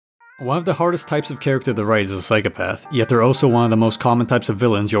One of the hardest types of character to write is a psychopath, yet they're also one of the most common types of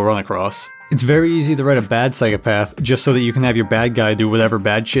villains you'll run across. It's very easy to write a bad psychopath just so that you can have your bad guy do whatever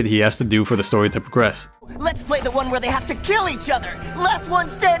bad shit he has to do for the story to progress. Let's play the one where they have to kill each other! Last one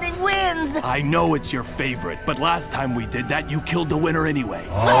standing wins! I know it's your favorite, but last time we did that, you killed the winner anyway.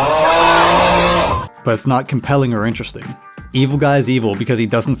 But it's not compelling or interesting. Evil guy is evil because he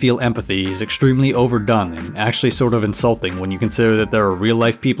doesn't feel empathy, is extremely overdone, and actually sort of insulting when you consider that there are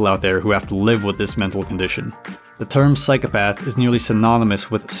real-life people out there who have to live with this mental condition. The term psychopath is nearly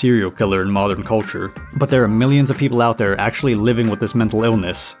synonymous with serial killer in modern culture, but there are millions of people out there actually living with this mental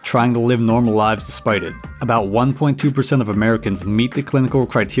illness, trying to live normal lives despite it. About 1.2% of Americans meet the clinical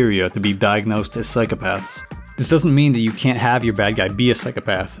criteria to be diagnosed as psychopaths. This doesn't mean that you can't have your bad guy be a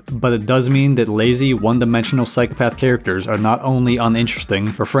psychopath, but it does mean that lazy, one-dimensional psychopath characters are not only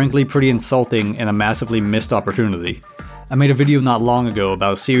uninteresting, but frankly pretty insulting and a massively missed opportunity. I made a video not long ago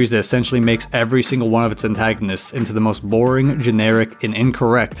about a series that essentially makes every single one of its antagonists into the most boring, generic, and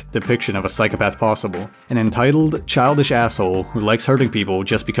incorrect depiction of a psychopath possible. An entitled, childish asshole who likes hurting people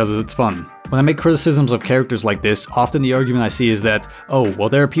just because it's fun. When I make criticisms of characters like this, often the argument I see is that, oh, well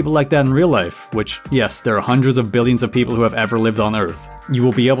there are people like that in real life, which, yes, there are hundreds of billions of people who have ever lived on Earth. You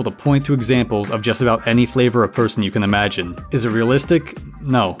will be able to point to examples of just about any flavor of person you can imagine. Is it realistic?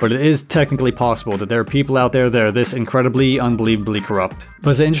 No, but it is technically possible that there are people out there that are this incredibly, unbelievably corrupt.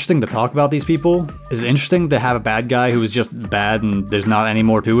 But is it interesting to talk about these people? Is it interesting to have a bad guy who is just bad and there's not any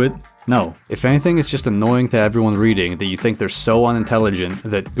more to it? No. If anything, it's just annoying to everyone reading that you think they're so unintelligent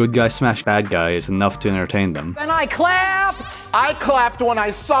that good guy smash bad guy is enough to entertain them. And I clapped! I clapped when I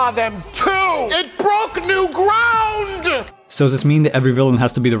saw them too! It broke new ground! So does this mean that every villain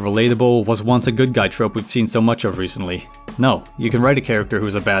has to be the relatable, was once a good guy trope we've seen so much of recently? No, you can write a character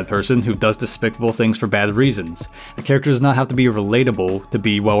who's a bad person who does despicable things for bad reasons. A character does not have to be relatable to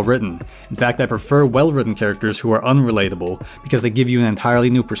be well written. In fact, I prefer well written characters who are unrelatable because they give you an entirely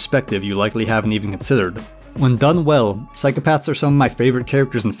new perspective you likely haven't even considered. When done well, psychopaths are some of my favorite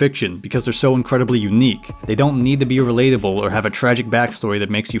characters in fiction because they're so incredibly unique. They don't need to be relatable or have a tragic backstory that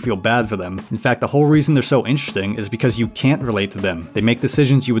makes you feel bad for them. In fact, the whole reason they're so interesting is because you can't relate to them. They make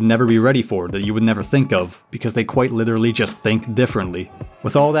decisions you would never be ready for, that you would never think of, because they quite literally just think differently.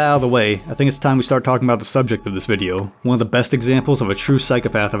 With all that out of the way, I think it's time we start talking about the subject of this video. One of the best examples of a true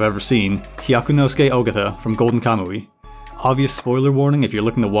psychopath I've ever seen, Hyakunosuke Ogata from Golden Kamuy. Obvious spoiler warning if you're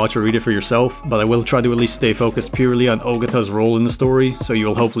looking to watch or read it for yourself, but I will try to at least stay focused purely on Ogata's role in the story, so you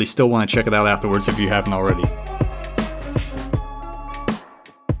will hopefully still want to check it out afterwards if you haven't already.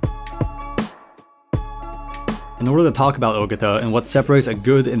 In order to talk about Ogata and what separates a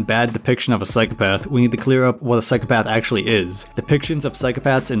good and bad depiction of a psychopath, we need to clear up what a psychopath actually is. Depictions of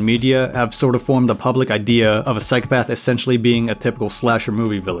psychopaths in media have sort of formed a public idea of a psychopath essentially being a typical slasher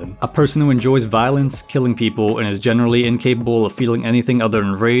movie villain. A person who enjoys violence, killing people, and is generally incapable of feeling anything other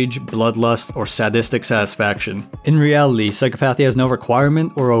than rage, bloodlust, or sadistic satisfaction. In reality, psychopathy has no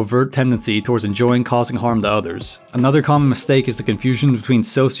requirement or overt tendency towards enjoying causing harm to others. Another common mistake is the confusion between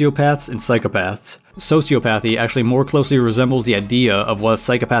sociopaths and psychopaths. Sociopathy actually more closely resembles the idea of what a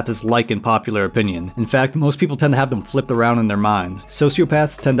psychopath is like in popular opinion. In fact, most people tend to have them flipped around in their mind.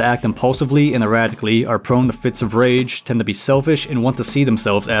 Sociopaths tend to act impulsively and erratically, are prone to fits of rage, tend to be selfish, and want to see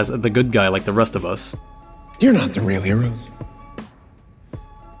themselves as the good guy like the rest of us. You're not the real heroes.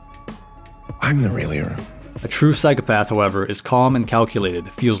 I'm the real hero. A true psychopath, however, is calm and calculated,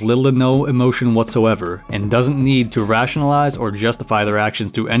 feels little to no emotion whatsoever, and doesn't need to rationalize or justify their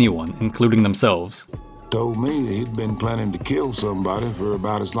actions to anyone, including themselves. Told me he'd been planning to kill somebody for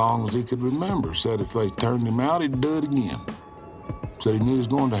about as long as he could remember. Said if they turned him out, he'd do it again. Said he knew he was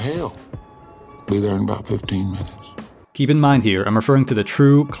going to hell. Be there in about 15 minutes. Keep in mind here, I'm referring to the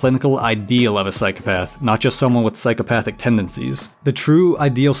true, clinical ideal of a psychopath, not just someone with psychopathic tendencies. The true,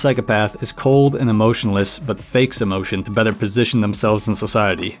 ideal psychopath is cold and emotionless, but fakes emotion to better position themselves in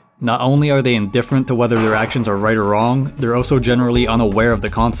society. Not only are they indifferent to whether their actions are right or wrong, they're also generally unaware of the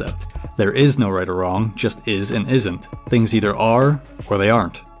concept. There is no right or wrong, just is and isn't. Things either are, or they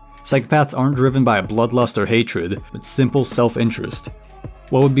aren't. Psychopaths aren't driven by a bloodlust or hatred, but simple self-interest.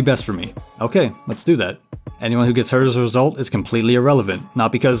 What would be best for me? Okay, let's do that. Anyone who gets hurt as a result is completely irrelevant,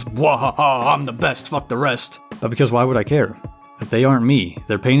 not because, wahaha, I'm the best, fuck the rest, but because why would I care? If they aren't me,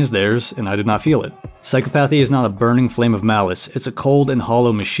 their pain is theirs, and I did not feel it. Psychopathy is not a burning flame of malice, it's a cold and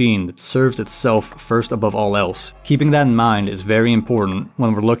hollow machine that serves itself first above all else. Keeping that in mind is very important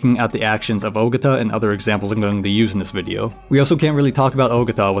when we're looking at the actions of Ogata and other examples I'm going to use in this video. We also can't really talk about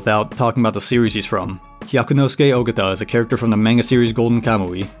Ogata without talking about the series he's from. Hyakunosuke Ogata is a character from the manga series Golden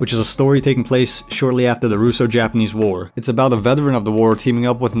Kamuy, which is a story taking place shortly after the Russo-Japanese War. It's about a veteran of the war teaming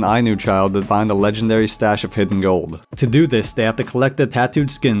up with an Ainu child to find a legendary stash of hidden gold. To do this, they have to collect the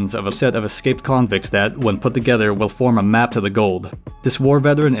tattooed skins of a set of escaped convicts that, when put together, will form a map to the gold. This war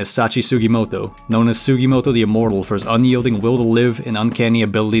veteran is Sachi Sugimoto, known as Sugimoto the Immortal for his unyielding will to live and uncanny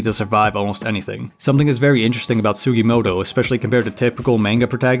ability to survive almost anything. Something that's very interesting about Sugimoto, especially compared to typical manga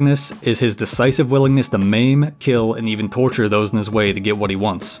protagonists, is his decisive willingness to maim, kill, and even torture those in his way to get what he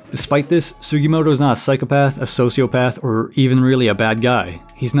wants. Despite this, Sugimoto is not a psychopath, a sociopath, or even really a bad guy.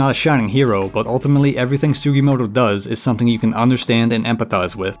 He's not a shining hero, but ultimately everything Sugimoto does is something you can understand and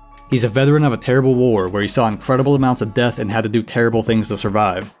empathize with. He's a veteran of a terrible war where he saw incredible amounts of death and had to do terrible things to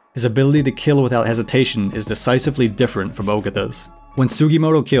survive. His ability to kill without hesitation is decisively different from Ogata's. When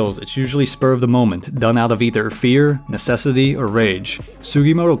Sugimoto kills, it's usually spur of the moment, done out of either fear, necessity, or rage.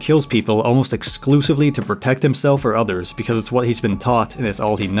 Sugimoto kills people almost exclusively to protect himself or others because it's what he's been taught and it's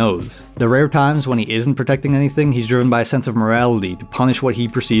all he knows. The rare times when he isn't protecting anything, he's driven by a sense of morality to punish what he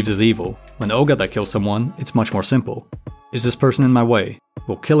perceives as evil. When Ogata kills someone, it's much more simple. Is this person in my way?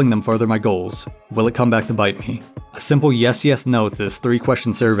 Will killing them further my goals? Will it come back to bite me? A simple yes no to this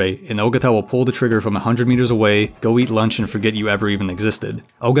 3-question survey, and Ogata will pull the trigger from 100 meters away, go eat lunch, and forget you ever even existed.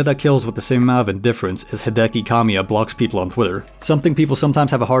 Ogata kills with the same amount of indifference as Hideki Kamiya blocks people on Twitter. Something people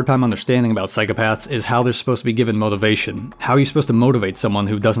sometimes have a hard time understanding about psychopaths is how they're supposed to be given motivation. How are you supposed to motivate someone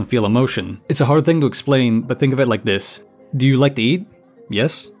who doesn't feel emotion? It's a hard thing to explain, but think of it like this. Do you like to eat?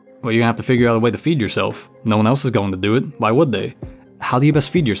 Yes? Well, you're gonna have to figure out a way to feed yourself. No one else is going to do it. Why would they? How do you best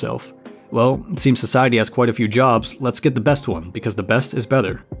feed yourself? Well, it seems society has quite a few jobs. Let's get the best one, because the best is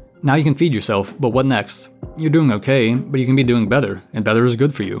better. Now you can feed yourself, but what next? You're doing okay, but you can be doing better, and better is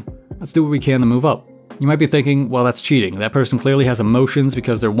good for you. Let's do what we can to move up. You might be thinking, well, that's cheating. That person clearly has emotions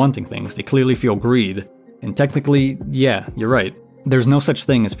because they're wanting things. They clearly feel greed. And technically, yeah, you're right. There's no such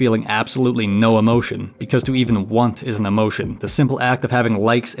thing as feeling absolutely no emotion, because to even want is an emotion. The simple act of having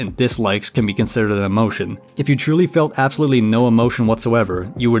likes and dislikes can be considered an emotion. If you truly felt absolutely no emotion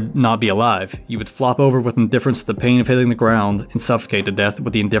whatsoever, you would not be alive. You would flop over with indifference to the pain of hitting the ground and suffocate to death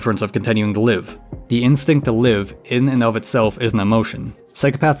with the indifference of continuing to live. The instinct to live, in and of itself, is an emotion.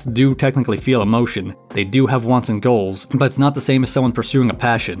 Psychopaths do technically feel emotion, they do have wants and goals, but it's not the same as someone pursuing a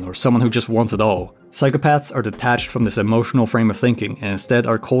passion or someone who just wants it all. Psychopaths are detached from this emotional frame of thinking and instead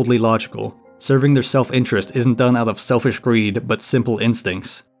are coldly logical. Serving their self-interest isn't done out of selfish greed, but simple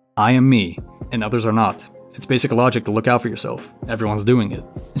instincts. I am me, and others are not. It's basic logic to look out for yourself. Everyone's doing it.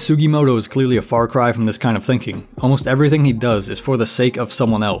 Sugimoto is clearly a far cry from this kind of thinking. Almost everything he does is for the sake of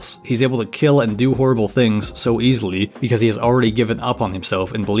someone else. He's able to kill and do horrible things so easily because he has already given up on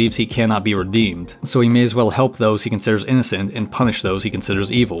himself and believes he cannot be redeemed. So he may as well help those he considers innocent and punish those he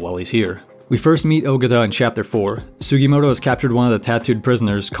considers evil while he's here. We first meet Ogata in Chapter 4. Sugimoto has captured one of the tattooed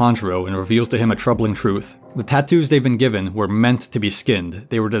prisoners, Cutthroat, and reveals to him a troubling truth. The tattoos they've been given were meant to be skinned.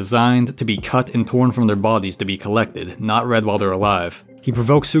 They were designed to be cut and torn from their bodies to be collected, not read while they're alive. He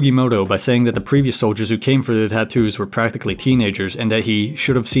provokes Sugimoto by saying that the previous soldiers who came for the tattoos were practically teenagers and that he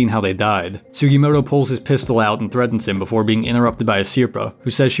should have seen how they died. Sugimoto pulls his pistol out and threatens him before being interrupted by a Sirpa,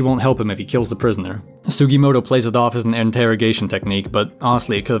 who says she won't help him if he kills the prisoner. Sugimoto plays it off as an interrogation technique, but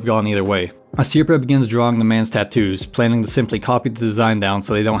honestly it could have gone either way. A Sirpa begins drawing the man's tattoos, planning to simply copy the design down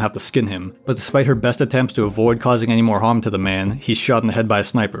so they don't have to skin him, but despite her best attempts to avoid causing any more harm to the man, he's shot in the head by a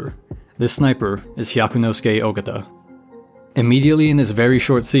sniper. This sniper is Hyakunosuke Ogata. Immediately in this very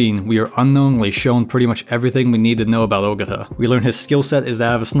short scene, we are unknowingly shown pretty much everything we need to know about Ogata. We learn his skill set is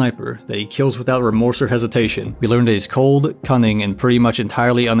that of a sniper, that he kills without remorse or hesitation. We learn that he's cold, cunning, and pretty much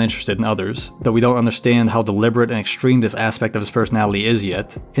entirely uninterested in others, though we don't understand how deliberate and extreme this aspect of his personality is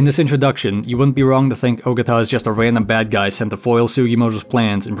yet. In this introduction, you wouldn't be wrong to think Ogata is just a random bad guy sent to foil Sugimoto's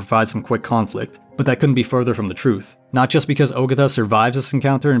plans and provide some quick conflict. But that couldn't be further from the truth. Not just because Ogata survives this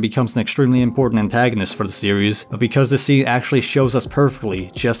encounter and becomes an extremely important antagonist for the series, but because this scene actually shows us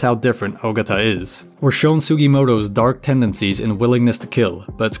perfectly just how different Ogata is. We're shown Sugimoto's dark tendencies and willingness to kill,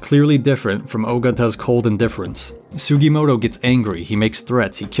 but it's clearly different from Ogata's cold indifference. Sugimoto gets angry, he makes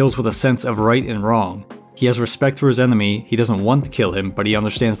threats, he kills with a sense of right and wrong. He has respect for his enemy, he doesn't want to kill him, but he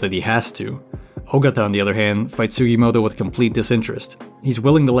understands that he has to. Ogata, on the other hand, fights Sugimoto with complete disinterest. He's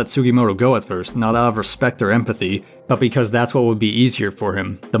willing to let Sugimoto go at first, not out of respect or empathy, but because that's what would be easier for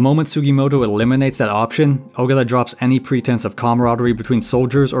him. The moment Sugimoto eliminates that option, Ogata drops any pretense of camaraderie between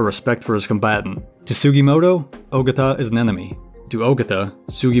soldiers or respect for his combatant. To Sugimoto, Ogata is an enemy. To Ogata,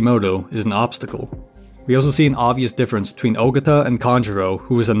 Sugimoto is an obstacle. We also see an obvious difference between Ogata and Kanjuro,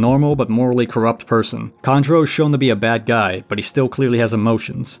 who is a normal but morally corrupt person. Kanjuro is shown to be a bad guy, but he still clearly has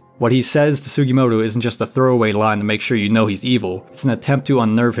emotions. What he says to Sugimoto isn't just a throwaway line to make sure you know he's evil, it's an attempt to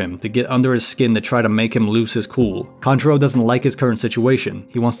unnerve him, to get under his skin to try to make him lose his cool. Kanjuro doesn't like his current situation,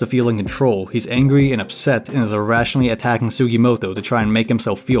 he wants to feel in control, he's angry and upset and is irrationally attacking Sugimoto to try and make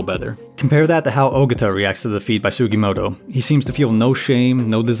himself feel better. Compare that to how Ogata reacts to the defeat by Sugimoto. He seems to feel no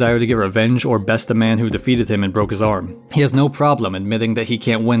shame, no desire to get revenge or best the man who defeated him and broke his arm. He has no problem admitting that he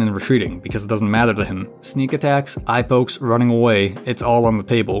can't win and retreating, because it doesn't matter to him. Sneak attacks, eye pokes, running away, it's all on the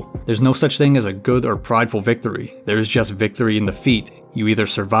table. There's no such thing as a good or prideful victory. There's just victory and defeat. You either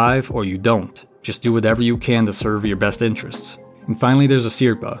survive or you don't. Just do whatever you can to serve your best interests. And finally there's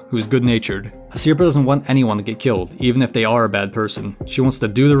Asirpa, who's good-natured. Asirpa doesn't want anyone to get killed, even if they are a bad person. She wants to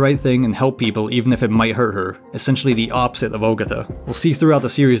do the right thing and help people even if it might hurt her, essentially the opposite of Ogata. We'll see throughout the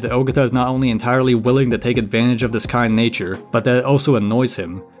series that Ogata is not only entirely willing to take advantage of this kind nature, but that it also annoys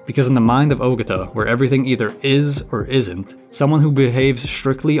him. Because in the mind of Ogata, where everything either is or isn't, someone who behaves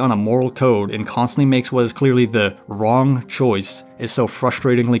strictly on a moral code and constantly makes what is clearly the wrong choice is so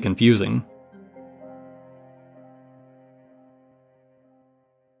frustratingly confusing.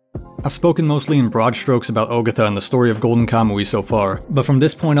 I've spoken mostly in broad strokes about Ogata and the story of Golden Kamuy so far, but from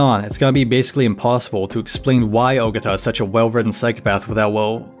this point on, it's gonna be basically impossible to explain why Ogata is such a well-written psychopath without,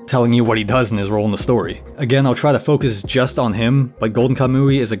 well, telling you what he does in his role in the story. Again, I'll try to focus just on him, but Golden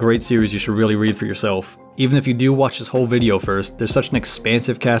Kamuy is a great series you should really read for yourself. Even if you do watch this whole video first, there's such an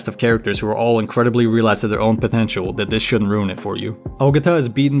expansive cast of characters who are all incredibly realized to their own potential that this shouldn't ruin it for you. Ogata is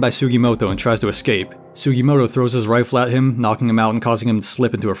beaten by Sugimoto and tries to escape. Sugimoto throws his rifle at him, knocking him out and causing him to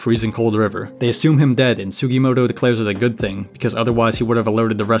slip into a freezing cold river. They assume him dead and Sugimoto declares it a good thing, because otherwise he would have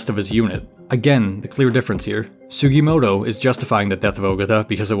alerted the rest of his unit. Again, the clear difference here. Sugimoto is justifying the death of Ogata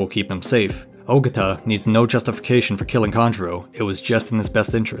because it will keep him safe. Ogata needs no justification for killing Kanjuro, it was just in his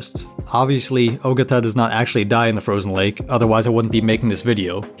best interests. Obviously, Ogata does not actually die in the frozen lake, otherwise I wouldn't be making this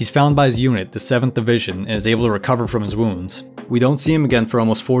video. He's found by his unit, the 7th Division, and is able to recover from his wounds. We don't see him again for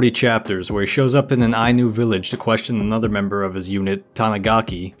almost 40 chapters, where he shows up in an Ainu village to question another member of his unit,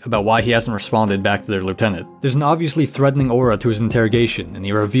 Tanigaki, about why he hasn't responded back to their lieutenant. There's an obviously threatening aura to his interrogation, and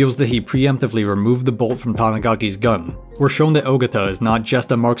he reveals that he preemptively removed the bolt from Tanigaki's gun. We're shown that Ogata is not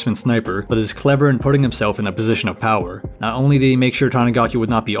just a marksman sniper, but is clever in putting himself in a position of power. Not only did he make sure Tanigaki would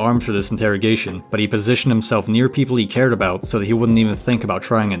not be armed for this interrogation, but he positioned himself near people he cared about so that he wouldn't even think about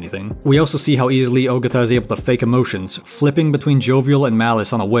trying anything. We also see how easily Ogata is able to fake emotions, flipping between jovial and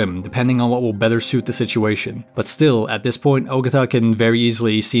malice on a whim, depending on what will better suit the situation. But still, at this point, Ogata can very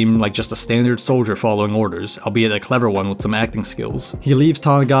easily seem like just a standard soldier following orders, albeit a clever one with some acting skills. He leaves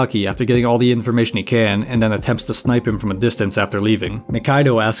Tanigaki after getting all the information he can, and then attempts to snipe him from a distance after leaving.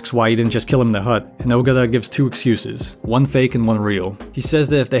 Keigo asks why he didn't just kill him in the hut, and Ogata gives 2 excuses, one fake and one real. He says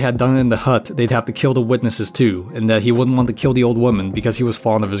that if they had done it in the hut, they'd have to kill the witnesses too, and that he wouldn't want to kill the old woman because he was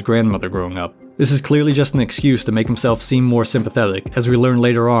fond of his grandmother growing up. This is clearly just an excuse to make himself seem more sympathetic. As we learn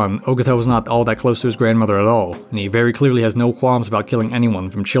later on, Ogata was not all that close to his grandmother at all, and he very clearly has no qualms about killing anyone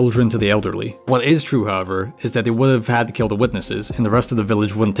from children to the elderly. What is true, however, is that they would have had to kill the witnesses, and the rest of the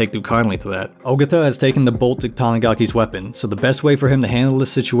village wouldn't take too kindly to that. Ogata has taken the bolt to Tanigaki's weapon, so the best way for him to handle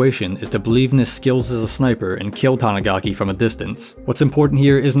this situation is to believe in his skills as a sniper and kill Tanigaki from a distance. What's important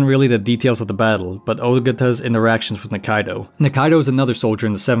here isn't really the details of the battle, but Ogata's interactions with Keigo. Keigo is another soldier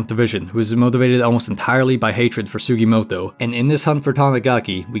in the 7th Division who is motivated almost entirely by hatred for Sugimoto, and in this hunt for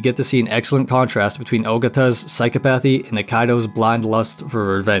Tanigaki, we get to see an excellent contrast between Ogata's psychopathy and Keigo's blind lust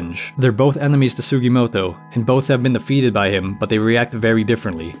for revenge. They're both enemies to Sugimoto, and both have been defeated by him, but they react very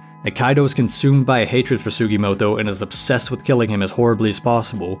differently. Keigo is consumed by a hatred for Sugimoto and is obsessed with killing him as horribly as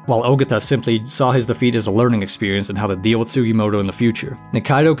possible, while Ogata simply saw his defeat as a learning experience and how to deal with Sugimoto in the future.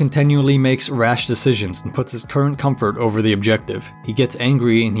 Keigo continually makes rash decisions and puts his current comfort over the objective. He gets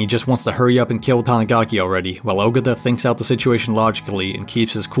angry and he just wants to hurry up and kill Tanigaki already, while Ogata thinks out the situation logically and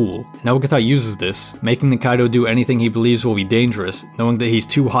keeps his cool. And Ogata uses this, making Keigo do anything he believes will be dangerous, knowing that he's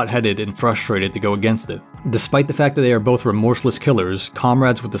too hot-headed and frustrated to go against it. Despite the fact that they are both remorseless killers,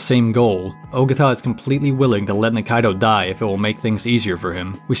 comrades with the same goal, Ogata is completely willing to let Keigo die if it will make things easier for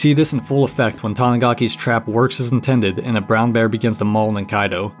him. We see this in full effect when Tanigaki's trap works as intended and a brown bear begins to maul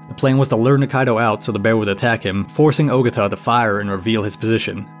Keigo. The plan was to lure Keigo out so the bear would attack him, forcing Ogata to fire and reveal his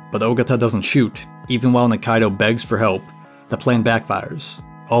position. But Ogata doesn't shoot, even while Keigo begs for help. The plan backfires.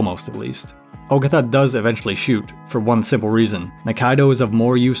 Almost, at least. Ogata does eventually shoot, for one simple reason. Keigo is of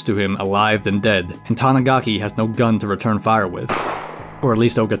more use to him alive than dead, and Tanigaki has no gun to return fire with. Or at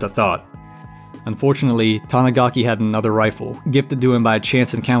least Ogata thought. Unfortunately, Tanigaki had another rifle, gifted to him by a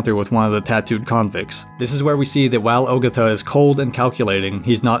chance encounter with one of the tattooed convicts. This is where we see that while Ogata is cold and calculating,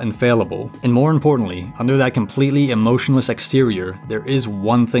 he's not infallible. And more importantly, under that completely emotionless exterior, there is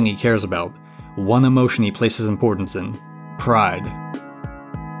one thing he cares about. One emotion he places importance in. Pride.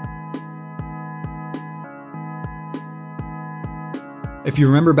 If you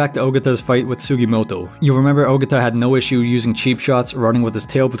remember back to Ogata's fight with Sugimoto, you'll remember Ogata had no issue using cheap shots, running with his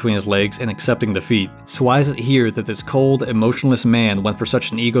tail between his legs, and accepting defeat. So why is it here that this cold, emotionless man went for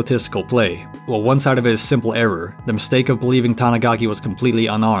such an egotistical play? Well, one side of it is simple error, the mistake of believing Tanigaki was completely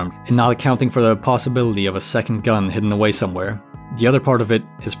unarmed, and not accounting for the possibility of a second gun hidden away somewhere. The other part of it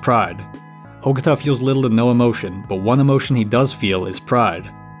is pride. Ogata feels little to no emotion, but one emotion he does feel is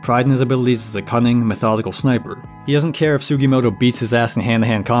pride. Pride in his abilities as a cunning, methodical sniper. He doesn't care if Sugimoto beats his ass in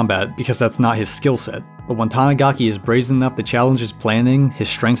hand-to-hand combat because that's not his skill set. But when Tanigaki is brazen enough to challenge his planning, his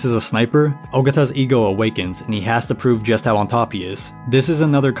strengths as a sniper, Ogata's ego awakens and he has to prove just how on top he is. This is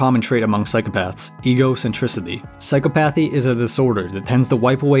another common trait among psychopaths, egocentricity. Psychopathy is a disorder that tends to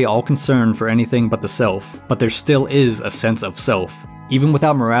wipe away all concern for anything but the self, but there still is a sense of self. Even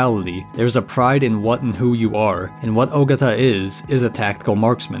without morality, there's a pride in what and who you are, and what Ogata is a tactical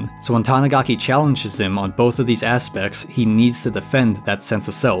marksman. So when Tanigaki challenges him on both of these aspects, he needs to defend that sense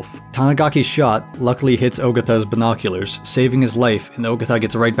of self. Tanigaki's shot luckily hits Ogata's binoculars, saving his life, and Ogata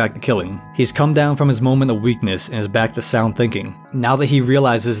gets right back to killing. He's come down from his moment of weakness and is back to sound thinking. Now that he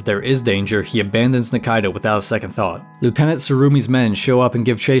realizes there is danger, he abandons Nikaido without a second thought. Lieutenant Tsurumi's men show up and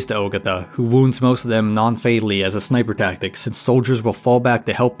give chase to Ogata, who wounds most of them non-fatally as a sniper tactic, since soldiers will fall back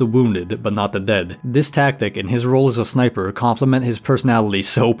to help the wounded, but not the dead. This tactic and his role as a sniper complement his personality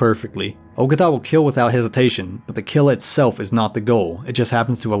so perfectly. Ogata will kill without hesitation, but the kill itself is not the goal, it just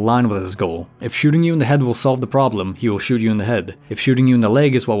happens to align with his goal. If shooting you in the head will solve the problem, he will shoot you in the head. If shooting you in the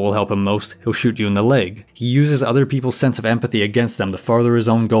leg is what will help him most, he'll shoot you in the leg. He uses other people's sense of empathy against them to further his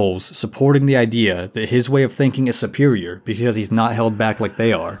own goals, supporting the idea that his way of thinking is superior because he's not held back like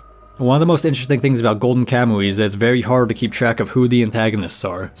they are. One of the most interesting things about Golden Kamuy is that it's very hard to keep track of who the antagonists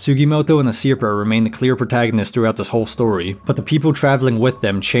are. Sugimoto and the Sierpa remain the clear protagonists throughout this whole story, but the people traveling with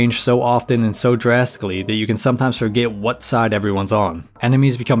them change so often and so drastically that you can sometimes forget what side everyone's on.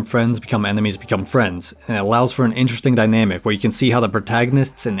 Enemies become friends, become enemies, become friends, and it allows for an interesting dynamic where you can see how the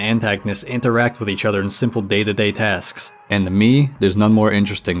protagonists and antagonists interact with each other in simple day-to-day tasks. And to me, there's none more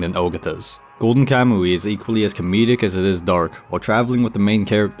interesting than Ogata's. Golden Kamuy is equally as comedic as it is dark. While traveling with the main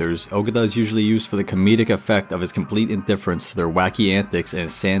characters, Ogata is usually used for the comedic effect of his complete indifference to their wacky antics and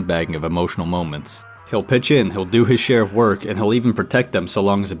his sandbagging of emotional moments. He'll pitch in, he'll do his share of work, and he'll even protect them so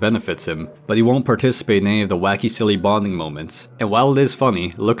long as it benefits him, but he won't participate in any of the wacky silly bonding moments. And while it is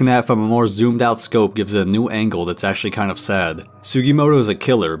funny, looking at it from a more zoomed out scope gives it a new angle that's actually kind of sad. Sugimoto is a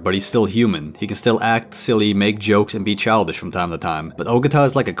killer, but he's still human. He can still act silly, make jokes, and be childish from time to time, but Ogata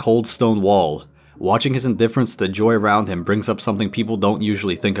is like a cold stone wall. Watching his indifference to the joy around him brings up something people don't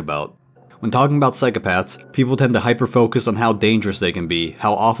usually think about. When talking about psychopaths, people tend to hyper-focus on how dangerous they can be,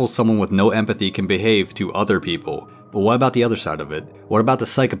 how awful someone with no empathy can behave to other people. But what about the other side of it? What about the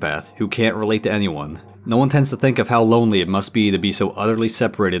psychopath, who can't relate to anyone? No one tends to think of how lonely it must be to be so utterly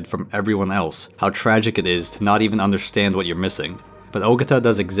separated from everyone else, how tragic it is to not even understand what you're missing. But Ogata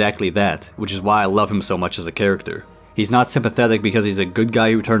does exactly that, which is why I love him so much as a character. He's not sympathetic because he's a good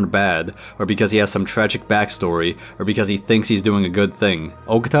guy who turned bad, or because he has some tragic backstory, or because he thinks he's doing a good thing.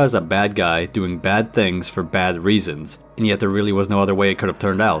 Ogata is a bad guy doing bad things for bad reasons, and yet there really was no other way it could have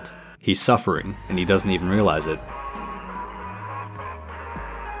turned out. He's suffering, and he doesn't even realize it.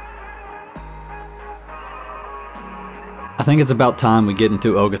 I think it's about time we get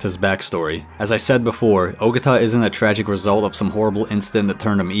into Ogata's backstory. As I said before, Ogata isn't a tragic result of some horrible incident that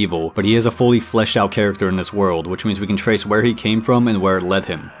turned him evil, but he is a fully fleshed out character in this world, which means we can trace where he came from and where it led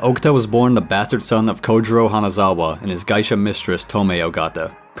him. Ogata was born the bastard son of Kojiro Hanazawa and his geisha mistress Tomei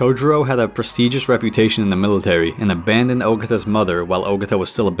Ogata. Kojiro had a prestigious reputation in the military and abandoned Ogata's mother while Ogata was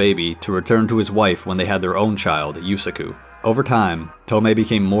still a baby to return to his wife when they had their own child, Yusaku. Over time, Tomei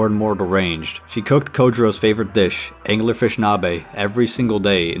became more and more deranged. She cooked Kojiro's favorite dish, anglerfish nabe, every single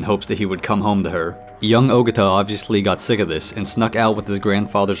day in hopes that he would come home to her. Young Ogata obviously got sick of this and snuck out with his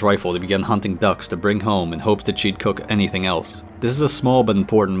grandfather's rifle to begin hunting ducks to bring home in hopes that she'd cook anything else. This is a small but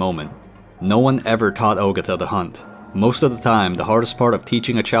important moment. No one ever taught Ogata to hunt. Most of the time, the hardest part of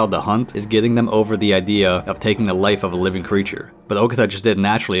teaching a child to hunt is getting them over the idea of taking the life of a living creature. But Ogata just did it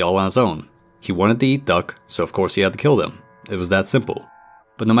naturally all on his own. He wanted to eat duck, so of course he had to kill them. It was that simple.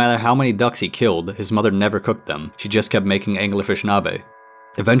 But no matter how many ducks he killed, his mother never cooked them. She just kept making anglerfish nabe.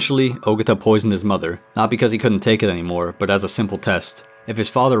 Eventually, Ogata poisoned his mother, not because he couldn't take it anymore, but as a simple test. If his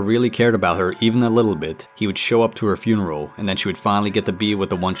father really cared about her even a little bit, he would show up to her funeral, and then she would finally get to be with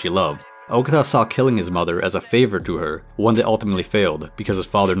the one she loved. Ogata saw killing his mother as a favor to her, one that ultimately failed, because his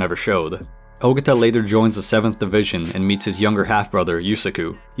father never showed. Ogata later joins the 7th Division and meets his younger half-brother,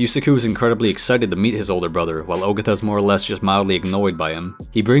 Yusaku. Yusaku is incredibly excited to meet his older brother, while Ogata is more or less just mildly annoyed by him.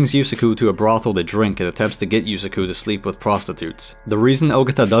 He brings Yusaku to a brothel to drink and attempts to get Yusaku to sleep with prostitutes. The reason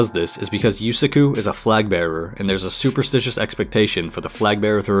Ogata does this is because Yusaku is a flag bearer, and there's a superstitious expectation for the flag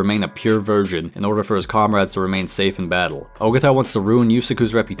bearer to remain a pure virgin in order for his comrades to remain safe in battle. Ogata wants to ruin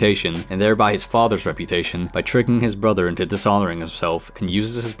Yusaku's reputation, and thereby his father's reputation, by tricking his brother into dishonoring himself, and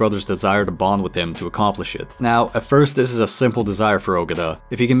uses his brother's desire to bond with him to accomplish it. Now, at first this is a simple desire for Ogata.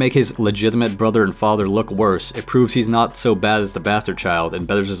 If he can make his legitimate brother and father look worse, it proves he's not so bad as the bastard child and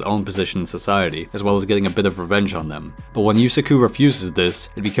betters his own position in society, as well as getting a bit of revenge on them. But when Yusaku refuses this,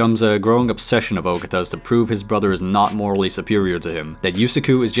 it becomes a growing obsession of Ogata's to prove his brother is not morally superior to him, that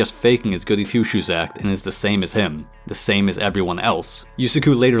Yusaku is just faking his goody two-shoes act and is the same as him, the same as everyone else.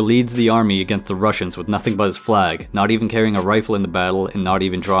 Yusaku later leads the army against the Russians with nothing but his flag, not even carrying a rifle in the battle and not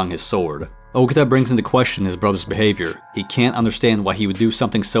even drawing his sword. Ogata brings into question his brother's behavior. He can't understand why he would do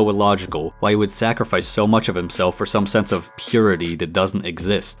something so illogical, why he would sacrifice so much of himself for some sense of purity that doesn't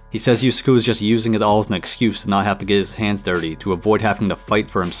exist. He says Yusaku is just using it all as an excuse to not have to get his hands dirty, to avoid having to fight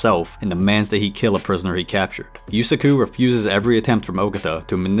for himself, and demands that he kill a prisoner he captured. Yusaku refuses every attempt from Ogata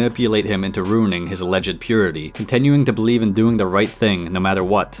to manipulate him into ruining his alleged purity, continuing to believe in doing the right thing no matter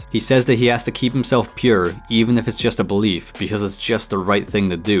what. He says that he has to keep himself pure even if it's just a belief, because it's just the right thing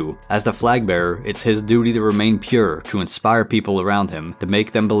to do. As the flag bearer, it's his duty to remain pure, to inspire people around him, to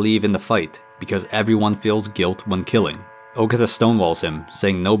make them believe in the fight, because everyone feels guilt when killing. Ogata stonewalls him,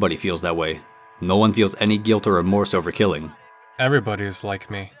 saying nobody feels that way. No one feels any guilt or remorse over killing. Everybody is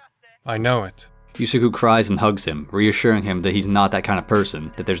like me. I know it. Yusaku cries and hugs him, reassuring him that he's not that kind of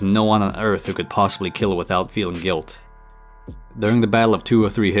person, that there's no one on earth who could possibly kill without feeling guilt. During the Battle of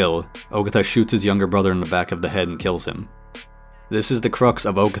 203 Hill, Ogata shoots his younger brother in the back of the head and kills him. This is the crux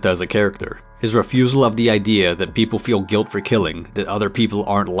of Ogata as a character. His refusal of the idea that people feel guilt for killing, that other people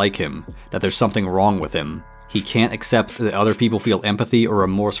aren't like him, that there's something wrong with him. He can't accept that other people feel empathy or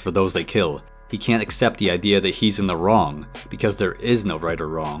remorse for those they kill. He can't accept the idea that he's in the wrong, because there is no right or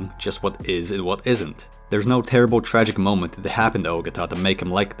wrong, just what is and what isn't. There's no terrible tragic moment that happened to Ogata to make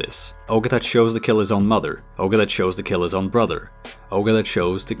him like this. Ogata chose to kill his own mother. Ogata chose to kill his own brother. Ogata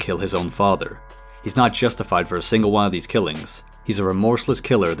chose to kill his own father. He's not justified for a single one of these killings. He's a remorseless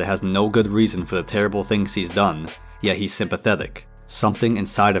killer that has no good reason for the terrible things he's done, yet he's sympathetic. Something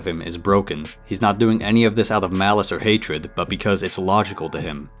inside of him is broken. He's not doing any of this out of malice or hatred, but because it's logical to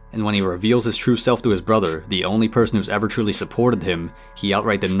him. And when he reveals his true self to his brother, the only person who's ever truly supported him, he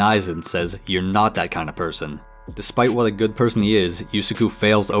outright denies it and says, "You're not that kind of person." Despite what a good person he is, Yusaku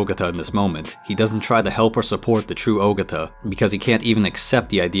fails Ogata in this moment. He doesn't try to help or support the true Ogata, because he can't even accept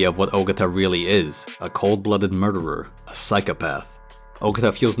the idea of what Ogata really is, a cold-blooded murderer, a psychopath.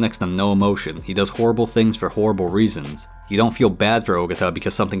 Ogata feels next to no emotion. He does horrible things for horrible reasons. You don't feel bad for Ogata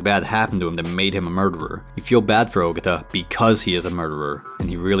because something bad happened to him that made him a murderer. You feel bad for Ogata because he is a murderer, and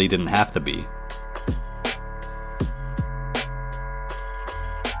he really didn't have to be.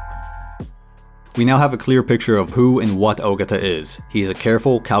 We now have a clear picture of who and what Ogata is. He is a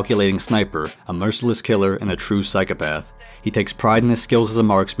careful, calculating sniper, a merciless killer, and a true psychopath. He takes pride in his skills as a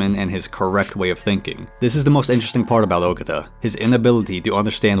marksman and his correct way of thinking. This is the most interesting part about Ogata, his inability to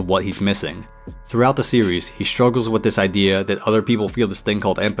understand what he's missing. Throughout the series, he struggles with this idea that other people feel this thing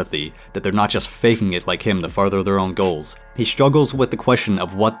called empathy, that they're not just faking it like him to further their own goals. He struggles with the question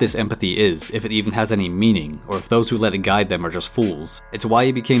of what this empathy is, if it even has any meaning, or if those who let it guide them are just fools. It's why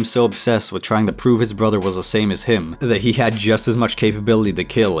he became so obsessed with trying to prove his brother was the same as him, that he had just as much capability to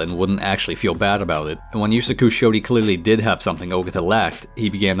kill and wouldn't actually feel bad about it. And when Yusaku showed he clearly did have something Ogata lacked, he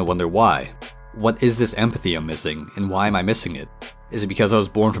began to wonder why. What is this empathy I'm missing, and why am I missing it? Is it because I was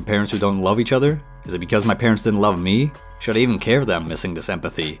born from parents who don't love each other? Is it because my parents didn't love me? Should I even care that I'm missing this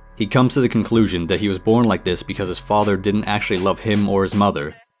empathy? He comes to the conclusion that he was born like this because his father didn't actually love him or his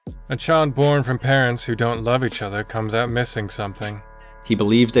mother. A child born from parents who don't love each other comes out missing something. He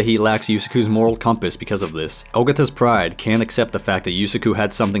believes that he lacks Yusaku's moral compass because of this. Ogata's pride can't accept the fact that Yusaku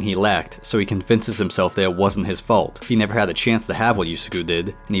had something he lacked, so he convinces himself that it wasn't his fault. He never had a chance to have what Yusaku did,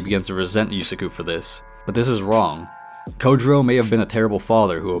 and he begins to resent Yusaku for this. But this is wrong. Kojiro may have been a terrible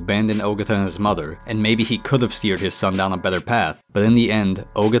father who abandoned Ogata and his mother, and maybe he could have steered his son down a better path, but in the end,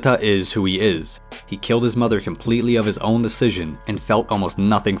 Ogata is who he is. He killed his mother completely of his own decision, and felt almost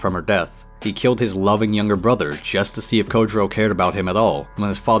nothing from her death. He killed his loving younger brother just to see if Kojiro cared about him at all. When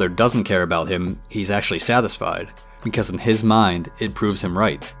his father doesn't care about him, he's actually satisfied. because in his mind, it proves him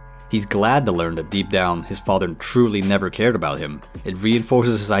right. He's glad to learn that deep down, his father truly never cared about him. It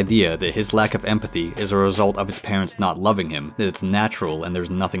reinforces his idea that his lack of empathy is a result of his parents not loving him, that it's natural and there's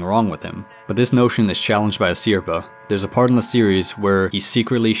nothing wrong with him. But this notion is challenged by Sirpa. There's a part in the series where he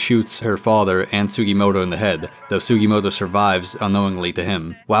secretly shoots her father and Sugimoto in the head, though Sugimoto survives unknowingly to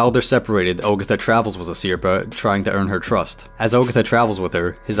him. While they're separated, Ogata travels with Sirpa, trying to earn her trust. As Ogata travels with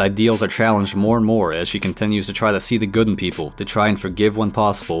her, his ideals are challenged more and more as she continues to try to see the good in people, to try and forgive when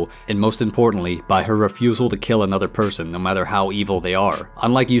possible, and most importantly, by her refusal to kill another person, no matter how evil they are.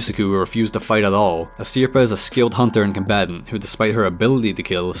 Unlike Yusaku, who refused to fight at all, Sirpa is a skilled hunter and combatant who, despite her ability to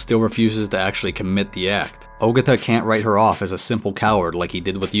kill, still refuses to actually commit the act. Ogata can't write her off as a simple coward like he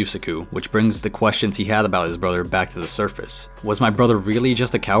did with Yusaku, which brings the questions he had about his brother back to the surface. Was my brother really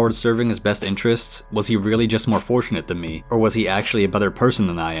just a coward serving his best interests? Was he really just more fortunate than me? Or was he actually a better person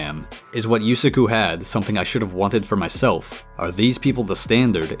than I am? Is what Yusaku had something I should have wanted for myself? Are these people the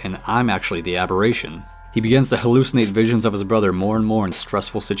standard and I'm actually the aberration? He begins to hallucinate visions of his brother more and more in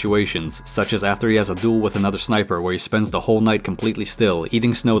stressful situations, such as after he has a duel with another sniper where he spends the whole night completely still,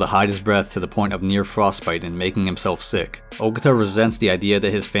 eating snow to hide his breath to the point of near frostbite and making himself sick. Ogata resents the idea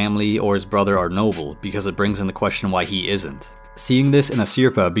that his family or his brother are noble, because it brings into question why he isn't. Seeing this in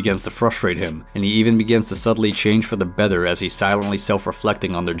Sirpa begins to frustrate him, and he even begins to subtly change for the better as he's silently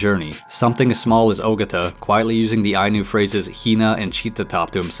self-reflecting on their journey. Something as small as Ogata quietly using the Ainu phrases Hina and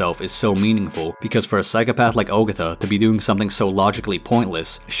Chitatop to himself is so meaningful, because for a psychopath like Ogata to be doing something so logically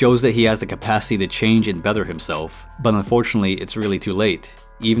pointless shows that he has the capacity to change and better himself. But unfortunately, it's really too late.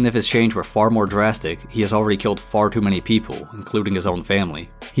 Even if his change were far more drastic, he has already killed far too many people, including his own family.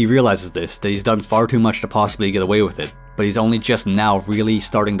 He realizes this, that he's done far too much to possibly get away with it, but he's only just now really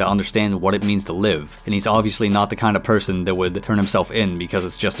starting to understand what it means to live, and he's obviously not the kind of person that would turn himself in because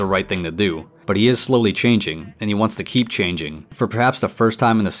it's just the right thing to do. But he is slowly changing, and he wants to keep changing. For perhaps the first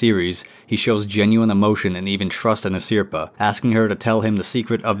time in the series, he shows genuine emotion and even trust in Sirpa, asking her to tell him the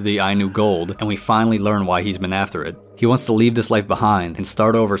secret of the Ainu gold, and we finally learn why he's been after it. He wants to leave this life behind and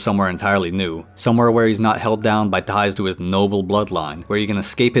start over somewhere entirely new, somewhere where he's not held down by ties to his noble bloodline, where he can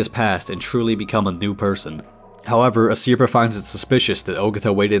escape his past and truly become a new person. However, Sirpa finds it suspicious that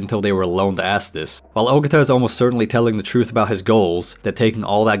Ogata waited until they were alone to ask this. While Ogata is almost certainly telling the truth about his goals, that taking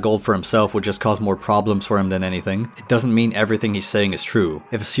all that gold for himself would just cause more problems for him than anything, it doesn't mean everything he's saying is true.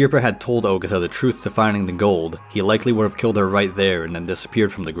 If Sirpa had told Ogata the truth to finding the gold, he likely would have killed her right there and then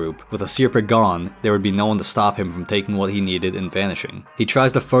disappeared from the group. With Sirpa gone, there would be no one to stop him from taking what he needed and vanishing. He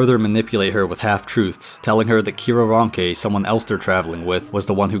tries to further manipulate her with half-truths, telling her that Kiroranke, someone else they're traveling with, was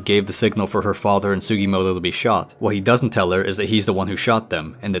the one who gave the signal for her father and Sugimoto to be shot. What he doesn't tell her is that he's the one who shot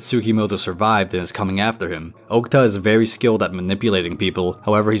them, and that Sugimoto survived and is coming after him. Ogata is very skilled at manipulating people,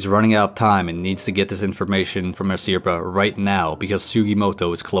 however he's running out of time and needs to get this information from Sirpa right now because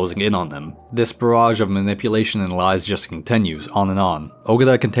Sugimoto is closing in on them. This barrage of manipulation and lies just continues, on and on.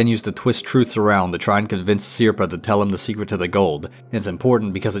 Ogata continues to twist truths around to try and convince Sirpa to tell him the secret to the gold. It's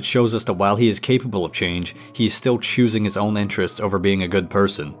important because it shows us that while he is capable of change, he is still choosing his own interests over being a good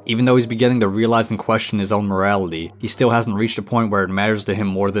person. Even though he's beginning to realize and question his own morality, he still hasn't reached a point where it matters to him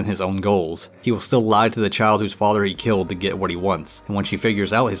more than his own goals. He will still lie to the child whose father he killed to get what he wants, and when she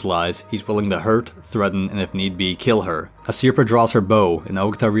figures out his lies, he's willing to hurt, threaten, and if need be, kill her. Sirpa draws her bow, and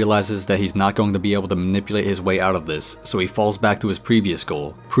Ogata realizes that he's not going to be able to manipulate his way out of this, so he falls back to his previous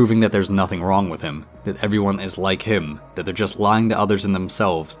goal, proving that there's nothing wrong with him, that everyone is like him, that they're just lying to others and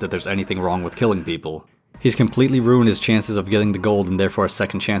themselves, that there's anything wrong with killing people. He's completely ruined his chances of getting the gold and therefore a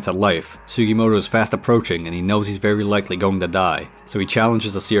second chance at life. Sugimoto is fast approaching and he knows he's very likely going to die, so he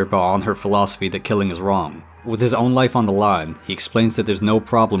challenges Sirpa on her philosophy that killing is wrong. With his own life on the line, he explains that there's no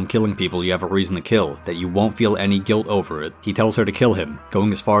problem killing people you have a reason to kill, that you won't feel any guilt over it. He tells her to kill him,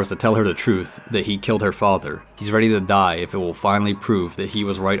 going as far as to tell her the truth, that he killed her father. He's ready to die if it will finally prove that he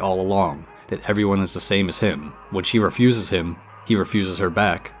was right all along, that everyone is the same as him. When she refuses him, he refuses her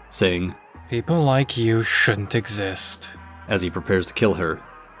back, saying, "People like you shouldn't exist," as he prepares to kill her.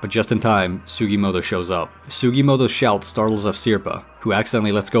 But just in time, Sugimoto shows up. Sugimoto's shout startles up Sirpa, who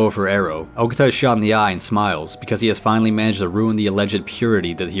accidentally lets go of her arrow. Ogata is shot in the eye and smiles, because he has finally managed to ruin the alleged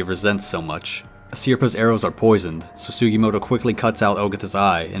purity that he resents so much. Sirpa's arrows are poisoned, so Sugimoto quickly cuts out Ogata's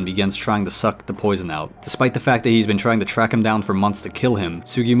eye and begins trying to suck the poison out. Despite the fact that he's been trying to track him down for months to kill him,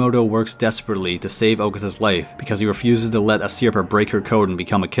 Sugimoto works desperately to save Ogata's life because he refuses to let Sirpa break her code and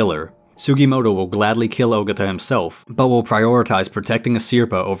become a killer. Sugimoto will gladly kill Ogata himself, but will prioritize protecting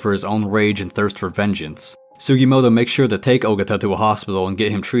Sirpa over his own rage and thirst for vengeance. Sugimoto makes sure to take Ogata to a hospital and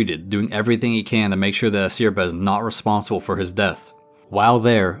get him treated, doing everything he can to make sure that Sirpa is not responsible for his death. While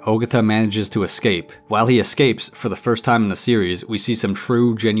there, Ogata manages to escape. While he escapes, for the first time in the series, we see some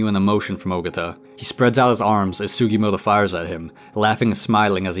true, genuine emotion from Ogata. He spreads out his arms as Sugimoto fires at him, laughing and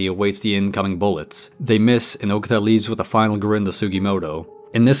smiling as he awaits the incoming bullets. They miss, and Ogata leaves with a final grin to Sugimoto.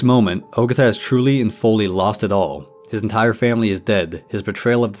 In this moment, Ogata has truly and fully lost it all. His entire family is dead, his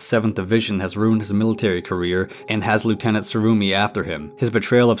betrayal of the 7th Division has ruined his military career and has Lieutenant Tsurumi after him. His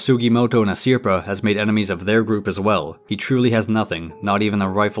betrayal of Sugimoto and Asirpa has made enemies of their group as well. He truly has nothing, not even a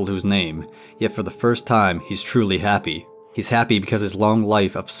rifle to his name, yet for the first time, he's truly happy. He's happy because his long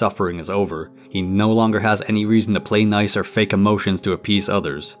life of suffering is over. He no longer has any reason to play nice or fake emotions to appease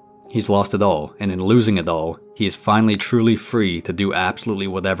others. He's lost it all, and in losing it all, he is finally truly free to do absolutely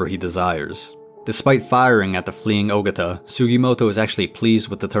whatever he desires. Despite firing at the fleeing Ogata, Sugimoto is actually pleased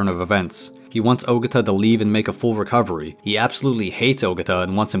with the turn of events. He wants Ogata to leave and make a full recovery. He absolutely hates Ogata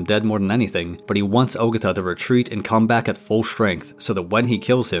and wants him dead more than anything, but he wants Ogata to retreat and come back at full strength so that when he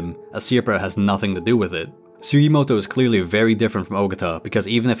kills him, Asirpa has nothing to do with it. Sugimoto is clearly very different from Ogata because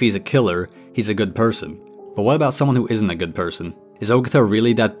even if he's a killer, he's a good person. But what about someone who isn't a good person? Is Ogata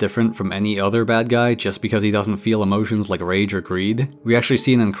really that different from any other bad guy just because he doesn't feel emotions like rage or greed? We actually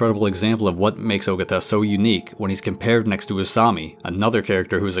see an incredible example of what makes Ogata so unique when he's compared next to Usami, another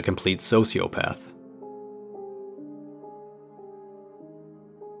character who's a complete sociopath.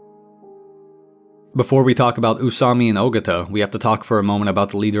 Before we talk about Usami and Ogata, we have to talk for a moment about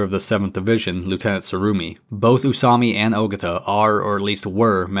the leader of the 7th Division, Lieutenant Tsurumi. Both Usami and Ogata are, or at least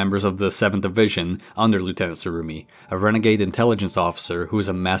were, members of the 7th Division under Lieutenant Tsurumi, a renegade intelligence officer who is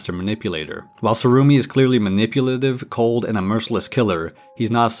a master manipulator. While Tsurumi is clearly manipulative, cold, and a merciless killer,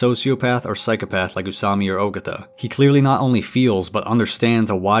 he's not a sociopath or psychopath like Usami or Ogata. He clearly not only feels, but understands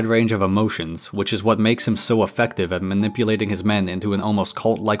a wide range of emotions, which is what makes him so effective at manipulating his men into an almost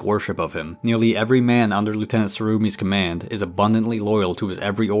cult-like worship of him. Nearly every man under Lieutenant Tsurumi's command is abundantly loyal to his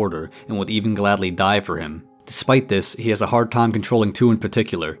every order and would even gladly die for him. Despite this, he has a hard time controlling two in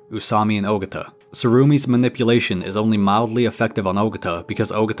particular, Usami and Ogata. Tsurumi's manipulation is only mildly effective on Ogata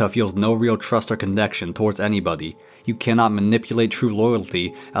because Ogata feels no real trust or connection towards anybody. You cannot manipulate true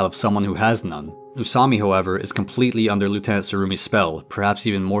loyalty out of someone who has none. Usami, however, is completely under Lieutenant Tsurumi's spell, perhaps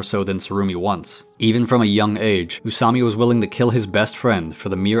even more so than Tsurumi once. Even from a young age, Usami was willing to kill his best friend for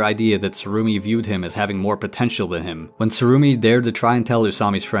the mere idea that Tsurumi viewed him as having more potential than him. When Tsurumi dared to try and tell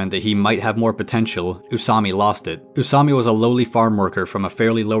Usami's friend that he might have more potential, Usami lost it. Usami was a lowly farm worker from a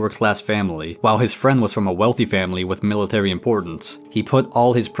fairly lower class family, while his friend was from a wealthy family with military importance. He put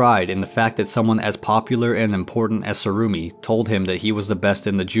all his pride in the fact that someone as popular and important as Tsurumi told him that he was the best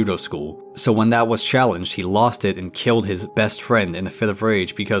in the judo school. So when that was challenged, he lost it and killed his best friend in a fit of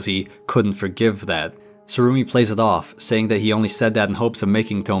rage because he couldn't forgive that. Tsurumi plays it off, saying that he only said that in hopes of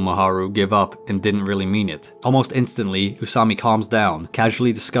making Tomoharu give up and didn't really mean it. Almost instantly, Usami calms down,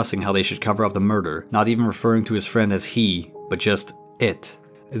 casually discussing how they should cover up the murder, not even referring to his friend as he, but just it.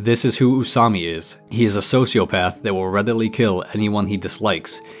 This is who Usami is. He is a sociopath that will readily kill anyone he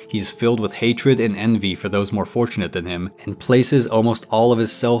dislikes. He is filled with hatred and envy for those more fortunate than him, and places almost all of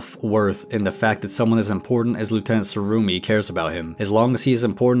his self-worth in the fact that someone as important as Lieutenant Tsurumi cares about him. As long as he is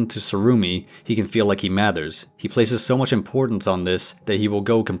important to Tsurumi, he can feel like he matters. He places so much importance on this that he will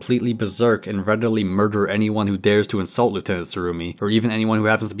go completely berserk and readily murder anyone who dares to insult Lieutenant Tsurumi, or even anyone who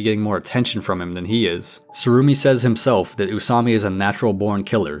happens to be getting more attention from him than he is. Tsurumi says himself that Usami is a natural-born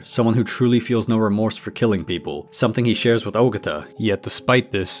killer, someone who truly feels no remorse for killing people, something he shares with Ogata, yet despite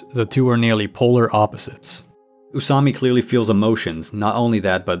this, the two are nearly polar opposites. Usami clearly feels emotions, not only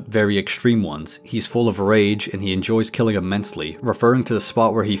that but very extreme ones. He's full of rage and he enjoys killing immensely, referring to the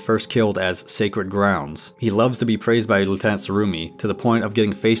spot where he first killed as sacred grounds. He loves to be praised by Lieutenant Tsurumi, to the point of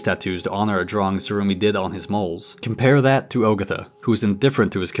getting face tattoos to honor a drawing Tsurumi did on his moles. Compare that to Ogata, who is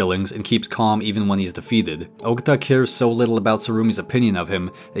indifferent to his killings and keeps calm even when he's defeated. Ogata cares so little about Tsurumi's opinion of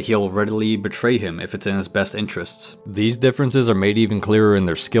him that he'll readily betray him if it's in his best interests. These differences are made even clearer in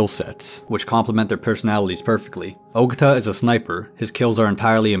their skill sets, which complement their personalities perfectly. Ogata is a sniper. His kills are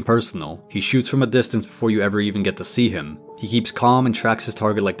entirely impersonal. He shoots from a distance before you ever even get to see him. He keeps calm and tracks his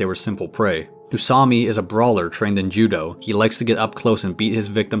target like they were simple prey. Usami is a brawler trained in judo. He likes to get up close and beat his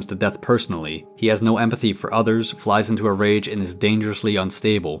victims to death personally. He has no empathy for others, flies into a rage, and is dangerously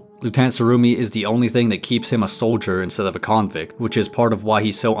unstable. Lieutenant Tsurumi is the only thing that keeps him a soldier instead of a convict, which is part of why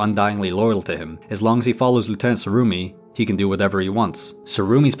he's so undyingly loyal to him. As long as he follows Lieutenant Tsurumi, he can do whatever he wants.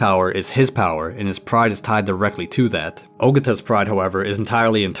 Tsurumi's power is his power, and his pride is tied directly to that. Ogata's pride, however, is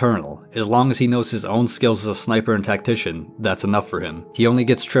entirely internal. As long as he knows his own skills as a sniper and tactician, that's enough for him. He only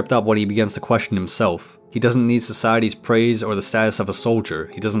gets tripped up when he begins to question himself. He doesn't need society's praise or the status of a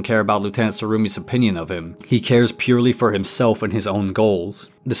soldier. He doesn't care about Lieutenant Tsurumi's opinion of him. He cares purely for himself and his own goals.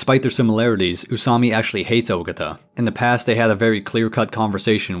 Despite their similarities, Usami actually hates Ogata. In the past, they had a very clear-cut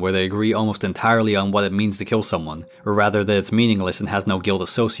conversation where they agree almost entirely on what it means to kill someone, or rather that it's meaningless and has no guilt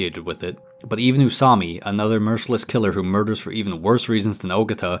associated with it. But even Usami, another merciless killer who murders for even worse reasons than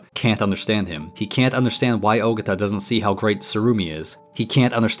Ogata, can't understand him. He can't understand why Ogata doesn't see how great Tsurumi is. He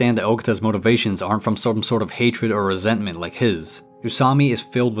can't understand that Ogata's motivations aren't from some sort of hatred or resentment like his. Usami is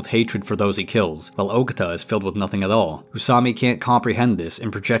filled with hatred for those he kills, while Ogata is filled with nothing at all. Usami can't comprehend this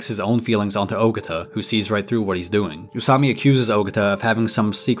and projects his own feelings onto Ogata, who sees right through what he's doing. Usami accuses Ogata of having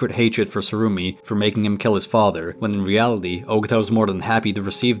some secret hatred for Tsurumi for making him kill his father, when in reality, Ogata was more than happy to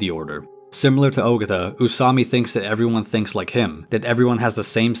receive the order. Similar to Ogata, Usami thinks that everyone thinks like him, that everyone has the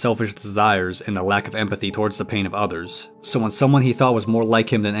same selfish desires and a lack of empathy towards the pain of others. So when someone he thought was more like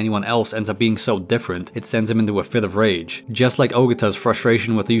him than anyone else ends up being so different, it sends him into a fit of rage. Just like Ogata's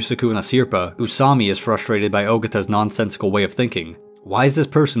frustration with Yusaku and Asirpa, Usami is frustrated by Ogata's nonsensical way of thinking. Why is this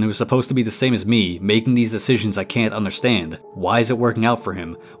person who is supposed to be the same as me making these decisions I can't understand? Why is it working out for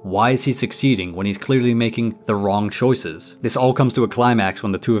him? Why is he succeeding when he's clearly making the wrong choices? This all comes to a climax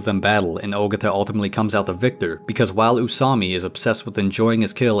when the two of them battle and Ogata ultimately comes out the victor, because while Usami is obsessed with enjoying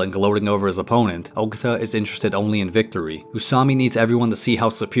his kill and gloating over his opponent, Ogata is interested only in victory. Usami needs everyone to see how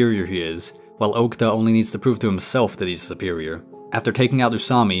superior he is, while Ogata only needs to prove to himself that he's superior. After taking out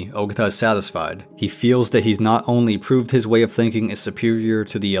Usami, Ogata is satisfied. He feels that he's not only proved his way of thinking is superior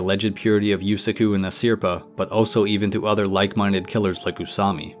to the alleged purity of Yusaku and Asirpa, but also even to other like-minded killers like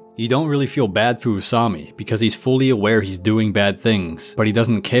Usami. You don't really feel bad for Usami, because he's fully aware he's doing bad things, but he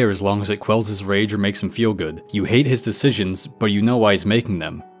doesn't care as long as it quells his rage or makes him feel good. You hate his decisions, but you know why he's making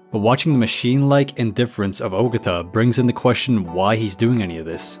them. But watching the machine-like indifference of Ogata brings into question why he's doing any of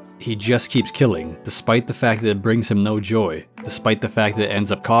this. He just keeps killing, despite the fact that it brings him no joy, despite the fact that it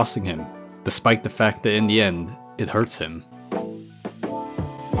ends up costing him, despite the fact that in the end, it hurts him.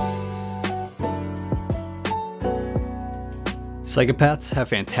 Psychopaths have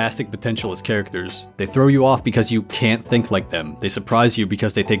fantastic potential as characters. They throw you off because you can't think like them. They surprise you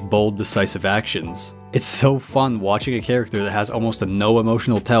because they take bold, decisive actions. It's so fun watching a character that has almost no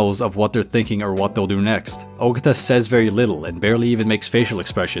emotional tells of what they're thinking or what they'll do next. Ogata says very little and barely even makes facial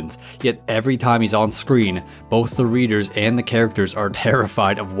expressions, yet every time he's on screen, both the readers and the characters are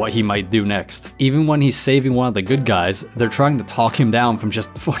terrified of what he might do next. Even when he's saving one of the good guys, they're trying to talk him down from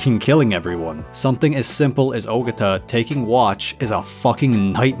just fucking killing everyone. Something as simple as Ogata taking watch is a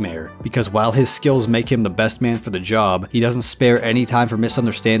fucking nightmare, because while his skills make him the best man for the job, he doesn't spare any time for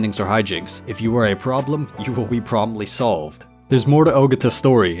misunderstandings or hijinks. If you are a problem, you will be promptly solved. There's more to Ogata's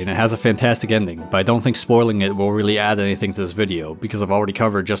story, and it has a fantastic ending, but I don't think spoiling it will really add anything to this video, because I've already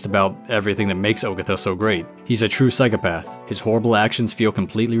covered just about everything that makes Ogata so great. He's a true psychopath. His horrible actions feel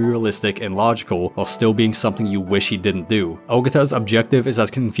completely realistic and logical, while still being something you wish he didn't do. Ogata's objective is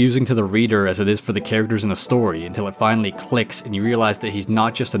as confusing to the reader as it is for the characters in the story, until it finally clicks and you realize that he's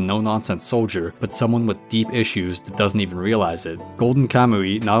not just a no-nonsense soldier, but someone with deep issues that doesn't even realize it. Golden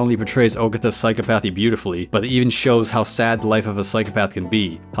Kamuy not only portrays Ogata's psychopathy beautifully, but it even shows how sad the life of a psychopath can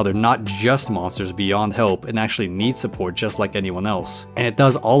be, how they're not just monsters beyond help and actually need support just like anyone else. And it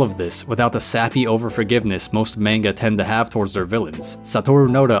does all of this without the sappy over-forgiveness most manga tend to have towards their villains. Satoru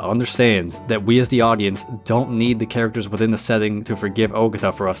Noda understands that we as the audience don't need the characters within the setting to forgive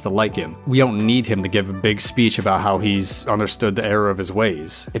Ogata for us to like him. We don't need him to give a big speech about how he's understood the error of his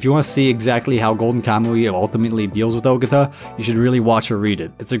ways. If you want to see exactly how Golden Kamuy ultimately deals with Ogata, you should really watch or read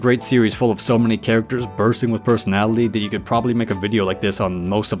it. It's a great series full of so many characters bursting with personality that you could probably make a video like this on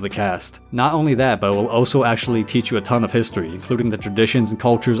most of the cast. Not only that, but it will also actually teach you a ton of history, including the traditions and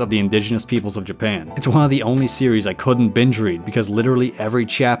cultures of the indigenous peoples of Japan. It's one of the only series I couldn't binge read because literally every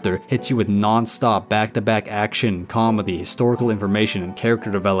chapter hits you with non-stop back-to-back action, comedy, historical information, and character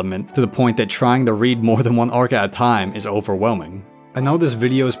development to the point that trying to read more than one arc at a time is overwhelming. I know this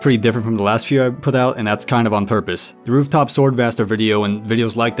video is pretty different from the last few I put out, and that's kind of on purpose. The Rooftop Swordmaster video and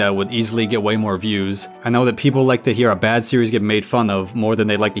videos like that would easily get way more views. I know that people like to hear a bad series get made fun of more than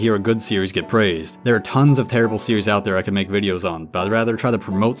they like to hear a good series get praised. There are tons of terrible series out there I can make videos on, but I'd rather try to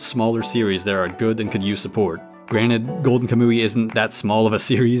promote smaller series that are good and could use support. Granted, Golden Kamuy isn't that small of a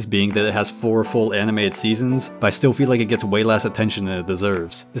series, being that it has 4 full animated seasons, but I still feel like it gets way less attention than it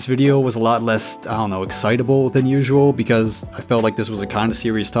deserves. This video was a lot less, I don't know, excitable than usual because I felt like this was a kind of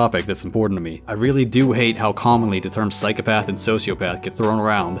serious topic that's important to me. I really do hate how commonly the terms psychopath and sociopath get thrown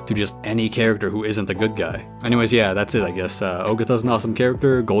around to just any character who isn't a good guy. Anyways, yeah, that's it I guess. Ogata's an awesome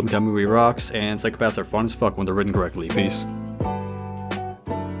character, Golden Kamuy rocks, and psychopaths are fun as fuck when they're written correctly. Peace.